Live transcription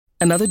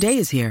Another day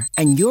is here,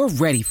 and you're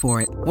ready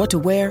for it. What to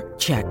wear?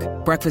 Check.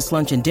 Breakfast,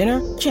 lunch, and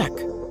dinner? Check.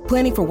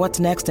 Planning for what's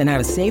next and how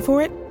to save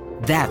for it?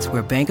 That's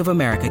where Bank of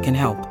America can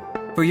help.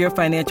 For your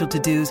financial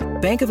to-dos,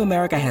 Bank of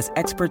America has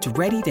experts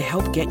ready to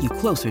help get you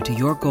closer to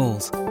your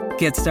goals.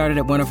 Get started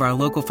at one of our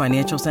local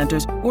financial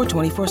centers or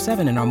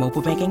 24/7 in our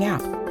mobile banking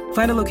app.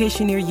 Find a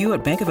location near you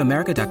at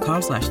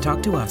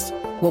bankofamerica.com/talktous.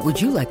 What would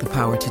you like the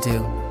power to do?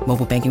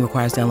 Mobile banking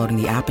requires downloading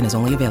the app and is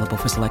only available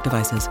for select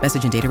devices.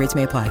 Message and data rates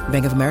may apply.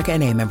 Bank of America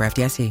N.A., member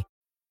FDIC.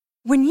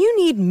 When you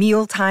need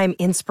mealtime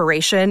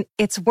inspiration,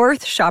 it's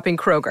worth shopping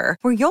Kroger,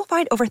 where you'll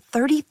find over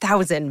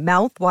 30,000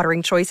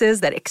 mouth-watering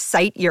choices that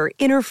excite your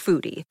inner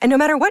foodie. And no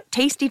matter what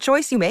tasty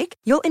choice you make,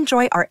 you'll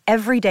enjoy our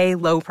everyday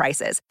low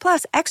prices,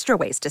 plus extra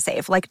ways to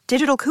save, like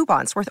digital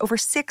coupons worth over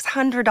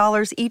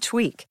 $600 each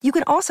week. You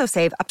can also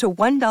save up to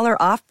 $1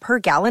 off per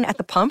gallon at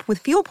the pump with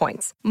fuel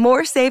points.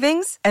 More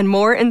savings and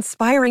more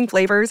inspiring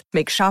flavors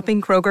make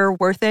shopping Kroger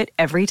worth it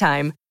every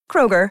time.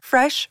 Kroger,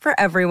 fresh for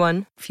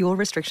everyone. Fuel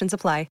restrictions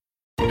apply.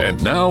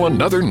 And now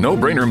another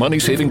no-brainer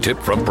money-saving tip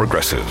from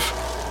Progressive.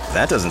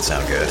 That doesn't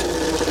sound good.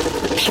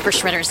 The paper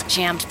shredder's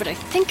jammed, but I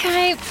think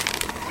I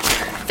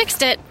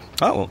fixed it.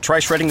 Oh, well, try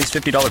shredding these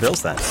 $50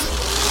 bills then.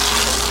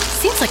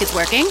 Seems like it's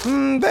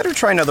working. Better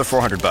try another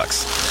 $400.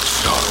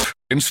 Stop.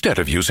 Instead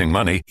of using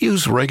money,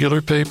 use regular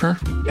paper.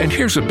 And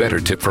here's a better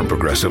tip from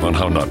Progressive on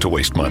how not to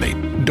waste money.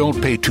 Don't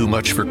pay too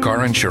much for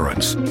car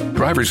insurance.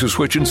 Drivers who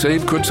switch and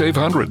save could save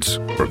hundreds.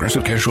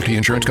 Progressive Casualty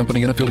Insurance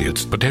Company and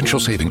Affiliates.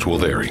 Potential savings will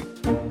vary.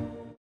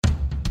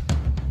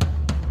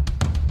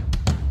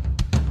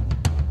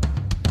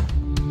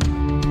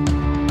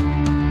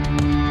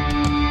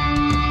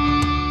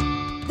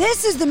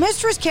 This is the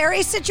Mistress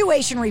Carrie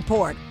Situation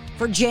Report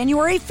for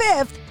January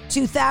 5th,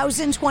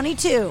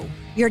 2022.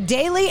 Your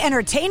daily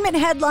entertainment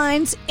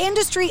headlines,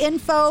 industry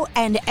info,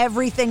 and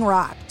everything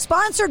rock.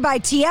 Sponsored by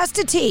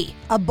Tiesta Tea,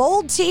 a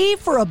bold tea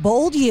for a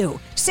bold you.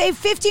 Save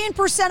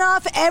 15%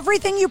 off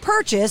everything you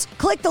purchase.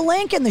 Click the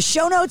link in the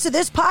show notes of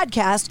this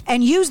podcast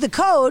and use the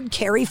code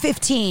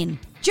CARRIE15.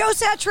 Joe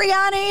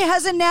Satriani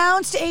has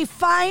announced a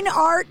fine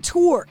art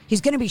tour.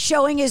 He's going to be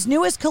showing his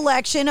newest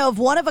collection of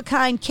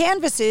one-of-a-kind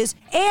canvases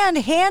and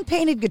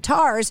hand-painted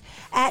guitars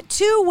at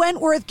 2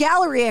 Wentworth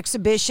Gallery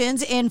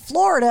exhibitions in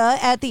Florida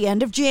at the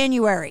end of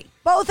January.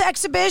 Both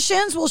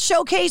exhibitions will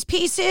showcase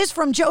pieces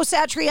from Joe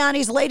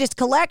Satriani's latest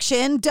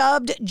collection,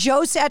 dubbed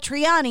Joe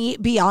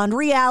Satriani Beyond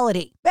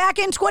Reality. Back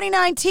in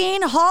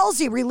 2019,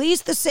 Halsey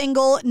released the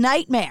single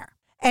Nightmare.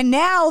 And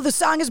now the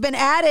song has been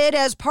added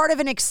as part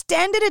of an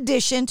extended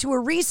edition to a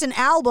recent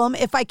album,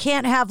 If I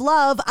Can't Have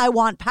Love, I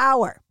Want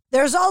Power.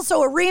 There's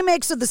also a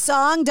remix of the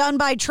song done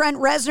by Trent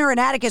Reznor and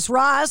Atticus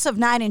Ross of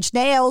 9 Inch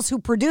Nails, who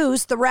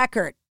produced the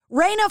record.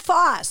 Raina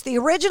Foss, the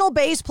original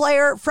bass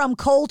player from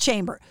Coal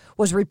Chamber,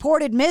 was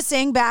reported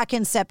missing back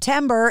in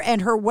September,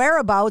 and her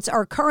whereabouts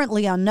are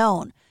currently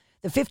unknown.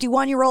 The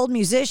 51-year-old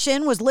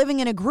musician was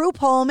living in a group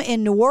home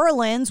in New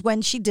Orleans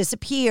when she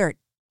disappeared.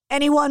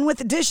 Anyone with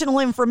additional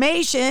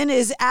information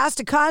is asked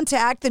to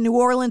contact the New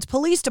Orleans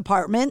Police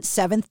Department,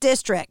 7th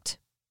District.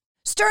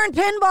 Stern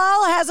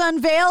Pinball has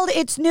unveiled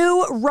its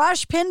new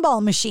Rush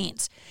pinball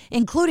machines,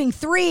 including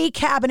 3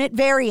 cabinet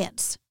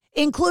variants,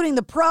 including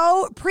the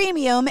Pro,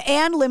 Premium,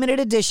 and Limited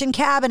Edition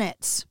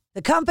cabinets.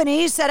 The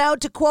company set out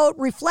to, quote,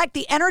 reflect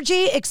the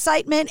energy,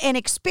 excitement, and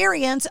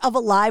experience of a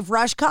live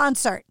Rush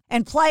concert,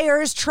 and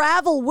players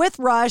travel with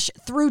Rush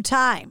through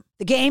time.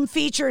 The game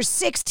features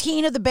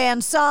 16 of the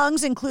band's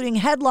songs, including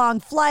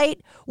Headlong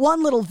Flight,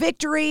 One Little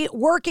Victory,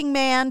 Working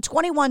Man,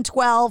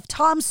 2112,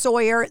 Tom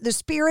Sawyer, The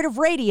Spirit of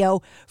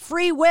Radio,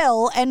 Free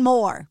Will, and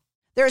more.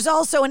 There's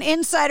also an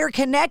insider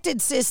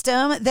connected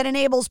system that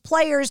enables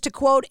players to,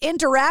 quote,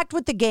 interact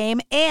with the game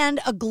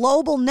and a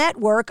global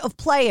network of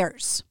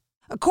players.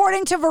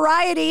 According to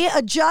Variety,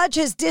 a judge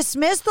has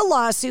dismissed the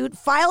lawsuit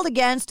filed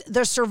against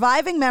the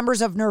surviving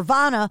members of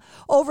Nirvana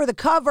over the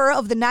cover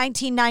of the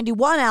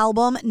 1991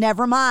 album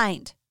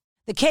Nevermind.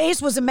 The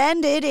case was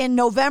amended in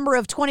November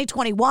of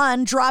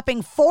 2021,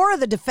 dropping 4 of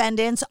the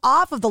defendants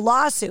off of the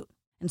lawsuit.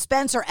 And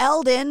Spencer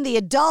Eldon, the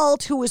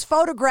adult who was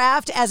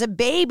photographed as a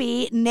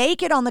baby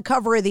naked on the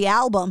cover of the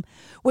album,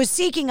 was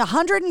seeking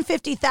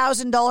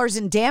 $150,000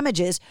 in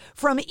damages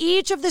from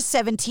each of the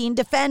 17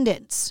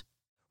 defendants.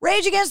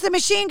 Rage Against the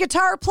Machine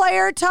guitar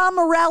player Tom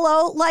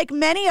Morello, like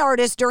many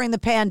artists during the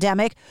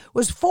pandemic,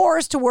 was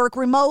forced to work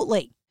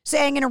remotely,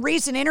 saying in a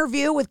recent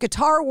interview with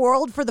Guitar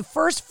World, for the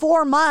first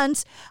 4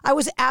 months, I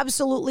was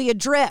absolutely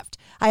adrift.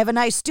 I have a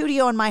nice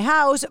studio in my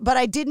house, but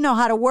I didn't know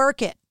how to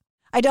work it.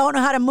 I don't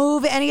know how to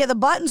move any of the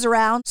buttons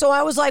around, so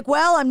I was like,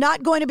 well, I'm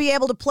not going to be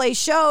able to play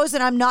shows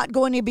and I'm not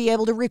going to be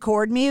able to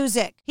record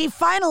music. He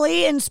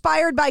finally,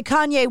 inspired by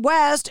Kanye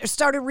West,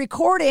 started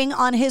recording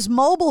on his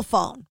mobile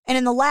phone. And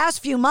in the last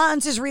few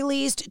months has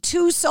released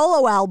 2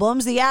 solo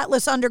albums, The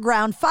Atlas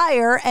Underground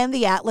Fire and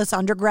The Atlas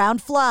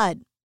Underground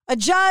Flood. A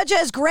judge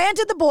has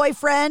granted the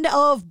boyfriend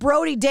of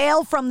Brody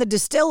Dale from the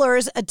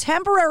Distillers a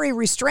temporary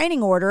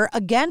restraining order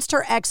against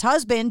her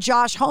ex-husband,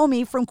 Josh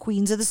Homme from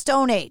Queens of the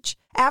Stone Age,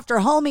 after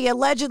Homme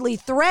allegedly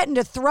threatened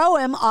to throw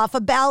him off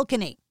a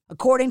balcony.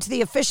 According to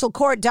the official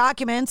court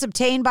documents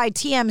obtained by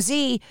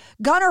TMZ,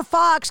 Gunnar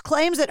Fox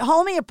claims that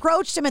Homie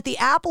approached him at the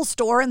Apple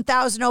store in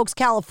Thousand Oaks,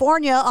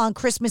 California on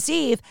Christmas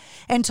Eve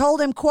and told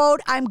him, quote,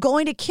 "I'm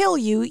going to kill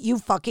you, you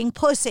fucking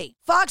pussy."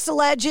 Fox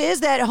alleges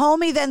that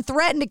Homie then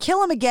threatened to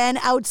kill him again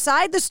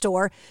outside the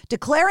store,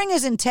 declaring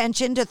his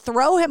intention to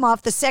throw him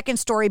off the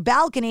second-story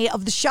balcony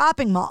of the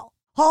shopping mall.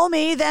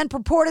 Homie then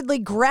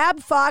purportedly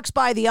grabbed Fox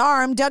by the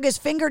arm, dug his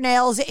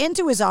fingernails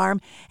into his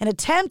arm, and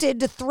attempted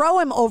to throw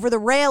him over the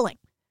railing.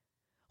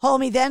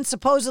 Homie then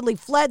supposedly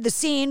fled the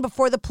scene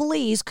before the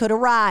police could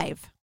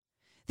arrive.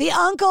 The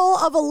uncle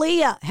of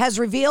Aaliyah has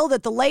revealed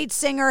that the late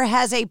singer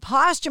has a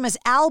posthumous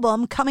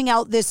album coming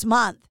out this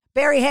month.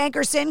 Barry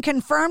Hankerson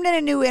confirmed in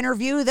a new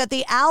interview that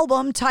the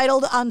album,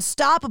 titled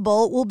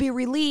Unstoppable, will be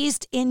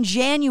released in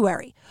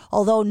January,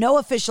 although no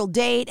official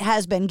date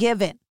has been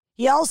given.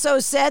 He also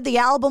said the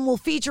album will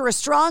feature a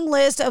strong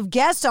list of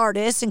guest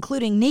artists,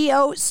 including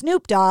Neo,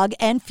 Snoop Dogg,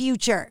 and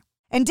Future.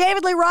 And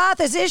David Lee Roth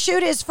has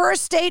issued his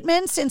first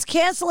statement since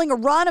canceling a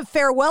run of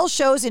farewell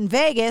shows in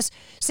Vegas,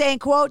 saying,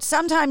 quote,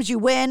 "Sometimes you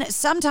win,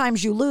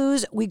 sometimes you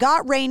lose. We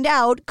got rained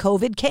out,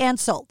 COVID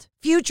canceled."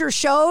 Future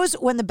shows,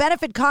 when the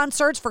benefit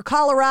concerts for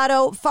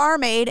Colorado,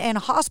 Farm Aid, and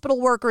hospital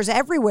workers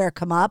everywhere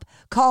come up,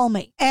 call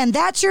me. And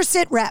that's your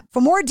Sit Rep.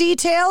 For more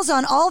details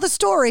on all the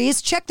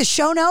stories, check the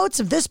show notes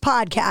of this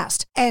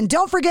podcast. And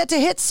don't forget to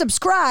hit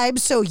subscribe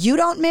so you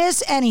don't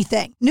miss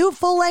anything. New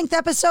full-length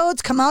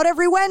episodes come out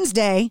every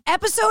Wednesday.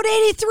 Episode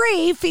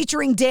 83,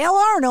 featuring Dale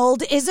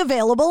Arnold, is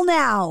available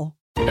now.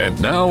 And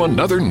now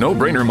another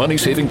no-brainer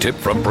money-saving tip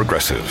from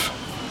Progressive.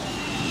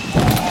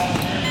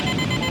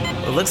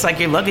 It looks like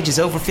your luggage is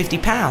over 50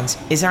 pounds.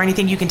 Is there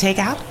anything you can take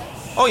out?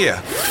 Oh,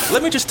 yeah.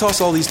 Let me just toss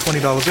all these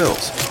 $20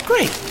 bills.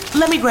 Great.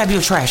 Let me grab you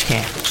a trash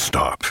can.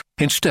 Stop.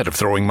 Instead of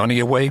throwing money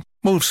away,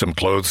 move some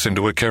clothes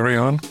into a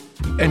carry-on.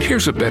 And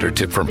here's a better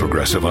tip from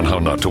Progressive on how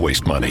not to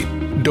waste money.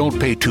 Don't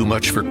pay too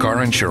much for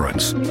car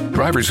insurance.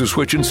 Drivers who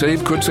switch and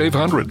save could save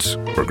hundreds.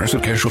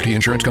 Progressive Casualty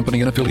Insurance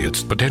Company and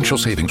Affiliates. Potential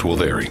savings will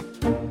vary.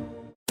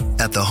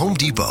 At the Home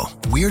Depot,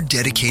 we're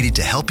dedicated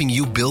to helping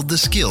you build the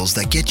skills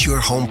that get your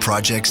home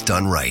projects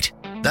done right.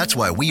 That's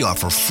why we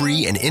offer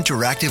free and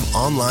interactive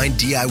online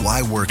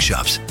DIY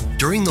workshops.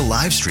 During the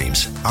live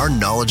streams, our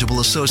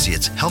knowledgeable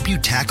associates help you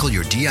tackle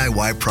your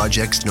DIY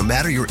projects no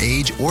matter your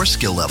age or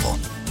skill level.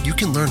 You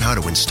can learn how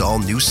to install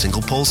new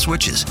single-pole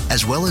switches,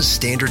 as well as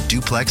standard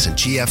duplex and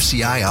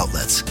GFCI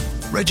outlets.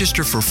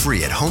 Register for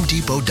free at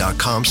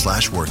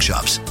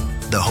homedepot.com/workshops.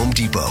 The Home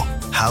Depot,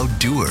 how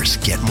doers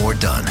get more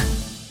done.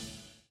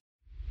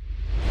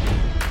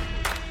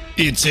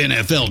 It's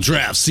NFL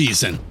draft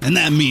season, and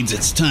that means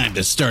it's time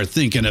to start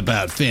thinking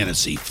about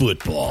fantasy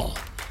football.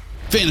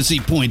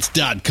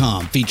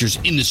 FantasyPoints.com features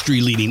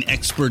industry-leading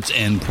experts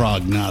and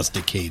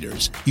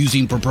prognosticators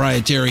using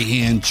proprietary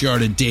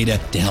hand-charted data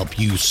to help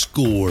you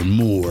score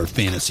more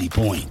fantasy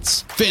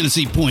points.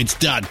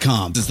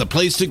 FantasyPoints.com is the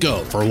place to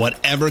go for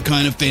whatever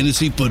kind of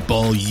fantasy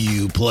football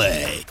you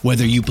play.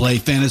 Whether you play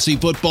fantasy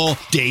football,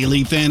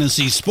 daily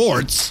fantasy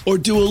sports, or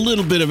do a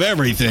little bit of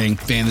everything,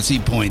 Fantasy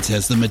Points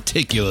has the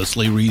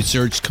meticulously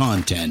researched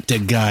content to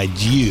guide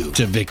you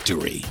to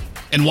victory.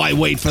 And why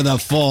wait for the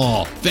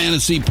fall?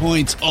 Fantasy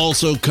Points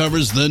also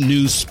covers the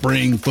new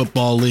spring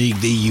football league,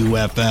 the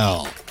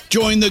UFL.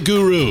 Join the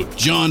guru,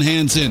 John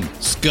Hansen,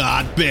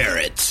 Scott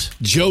Barrett,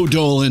 Joe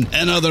Dolan,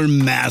 and other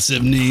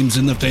massive names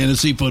in the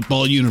fantasy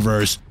football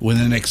universe with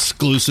an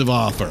exclusive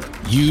offer.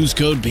 Use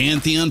code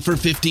Pantheon for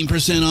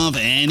 15% off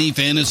any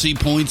Fantasy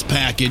Points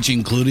package,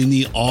 including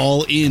the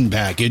all-in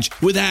package,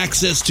 with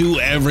access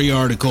to every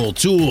article,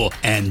 tool,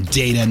 and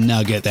data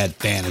nugget that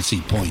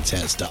Fantasy Points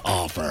has to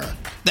offer.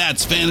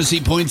 That's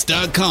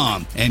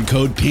FantasyPoints.com and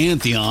code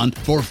Pantheon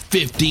for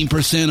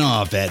 15%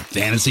 off at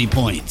Fantasy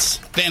Points.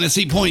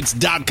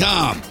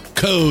 FantasyPoints.com,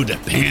 code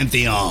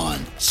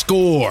Pantheon.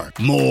 Score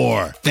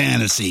more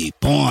fantasy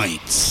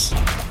points.